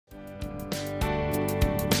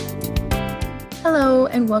Hello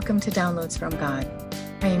and welcome to Downloads from God.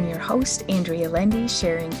 I am your host, Andrea Lendy,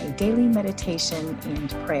 sharing a daily meditation and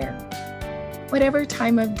prayer. Whatever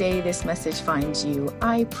time of day this message finds you,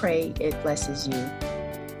 I pray it blesses you.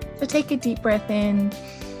 So take a deep breath in,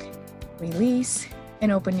 release,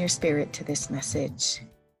 and open your spirit to this message.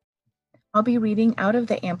 I'll be reading out of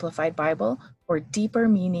the Amplified Bible for deeper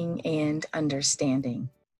meaning and understanding.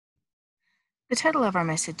 The title of our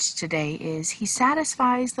message today is He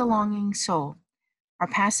Satisfies the Longing Soul. Our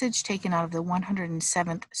passage taken out of the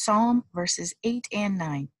 107th Psalm, verses 8 and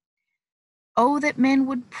 9. Oh, that men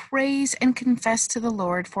would praise and confess to the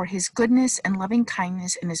Lord for his goodness and loving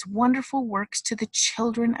kindness and his wonderful works to the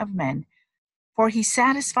children of men. For he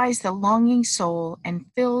satisfies the longing soul and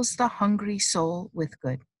fills the hungry soul with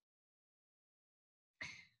good.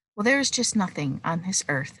 Well, there is just nothing on this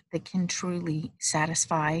earth that can truly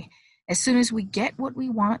satisfy. As soon as we get what we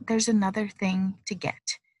want, there's another thing to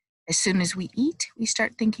get. As soon as we eat, we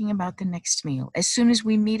start thinking about the next meal. As soon as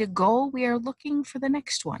we meet a goal, we are looking for the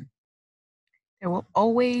next one. There will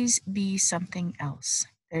always be something else.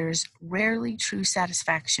 There's rarely true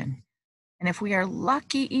satisfaction. And if we are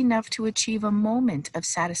lucky enough to achieve a moment of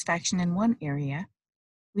satisfaction in one area,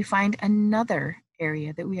 we find another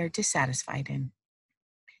area that we are dissatisfied in.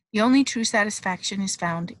 The only true satisfaction is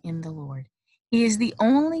found in the Lord. He is the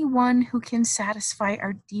only one who can satisfy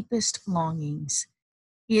our deepest longings.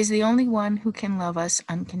 He is the only one who can love us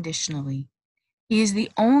unconditionally. He is the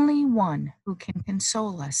only one who can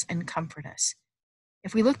console us and comfort us.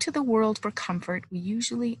 If we look to the world for comfort, we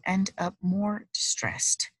usually end up more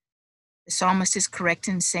distressed. The psalmist is correct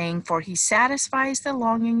in saying, for he satisfies the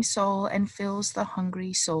longing soul and fills the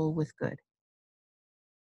hungry soul with good.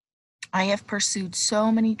 I have pursued so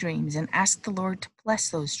many dreams and asked the Lord to bless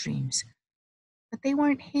those dreams, but they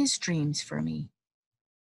weren't his dreams for me.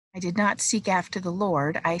 I did not seek after the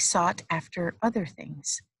Lord, I sought after other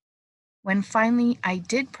things. When finally I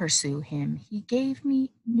did pursue him, he gave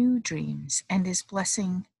me new dreams and is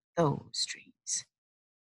blessing those dreams.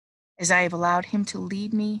 As I have allowed him to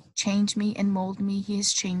lead me, change me, and mold me, he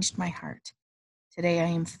has changed my heart. Today I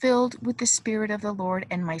am filled with the Spirit of the Lord,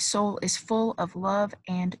 and my soul is full of love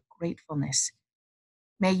and gratefulness.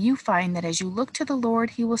 May you find that as you look to the Lord,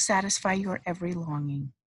 he will satisfy your every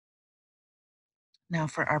longing. Now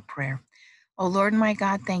for our prayer. O Lord my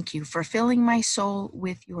God, thank you for filling my soul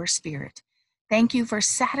with your Spirit. Thank you for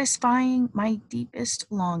satisfying my deepest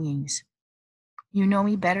longings. You know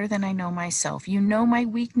me better than I know myself. You know my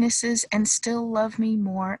weaknesses and still love me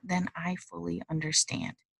more than I fully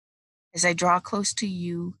understand. As I draw close to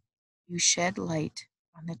you, you shed light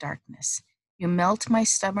on the darkness. You melt my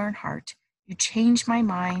stubborn heart. You change my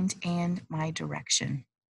mind and my direction.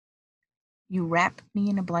 You wrap me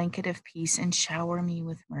in a blanket of peace and shower me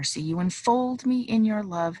with mercy. You enfold me in your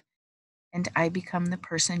love, and I become the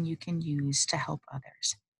person you can use to help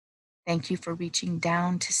others. Thank you for reaching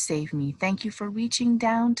down to save me. Thank you for reaching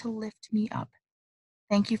down to lift me up.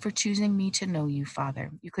 Thank you for choosing me to know you,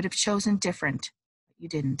 Father. You could have chosen different, but you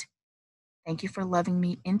didn't. Thank you for loving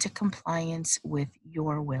me into compliance with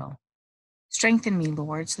your will. Strengthen me,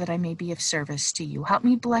 Lord, so that I may be of service to you. Help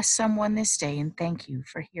me bless someone this day, and thank you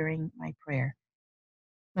for hearing my prayer.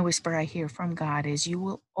 The whisper I hear from God is, you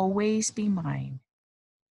will always be mine,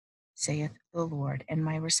 saith the Lord, and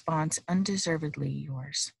my response, undeservedly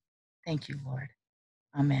yours. Thank you, Lord.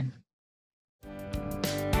 Amen.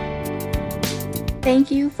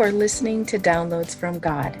 Thank you for listening to Downloads from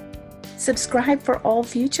God. Subscribe for all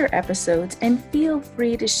future episodes and feel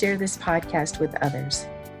free to share this podcast with others.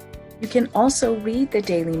 You can also read the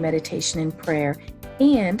daily meditation and prayer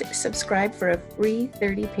and subscribe for a free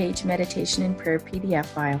 30-page meditation and prayer PDF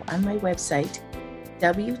file on my website,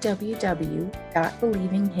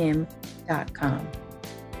 www.believinghim.com.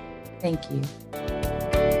 Thank you.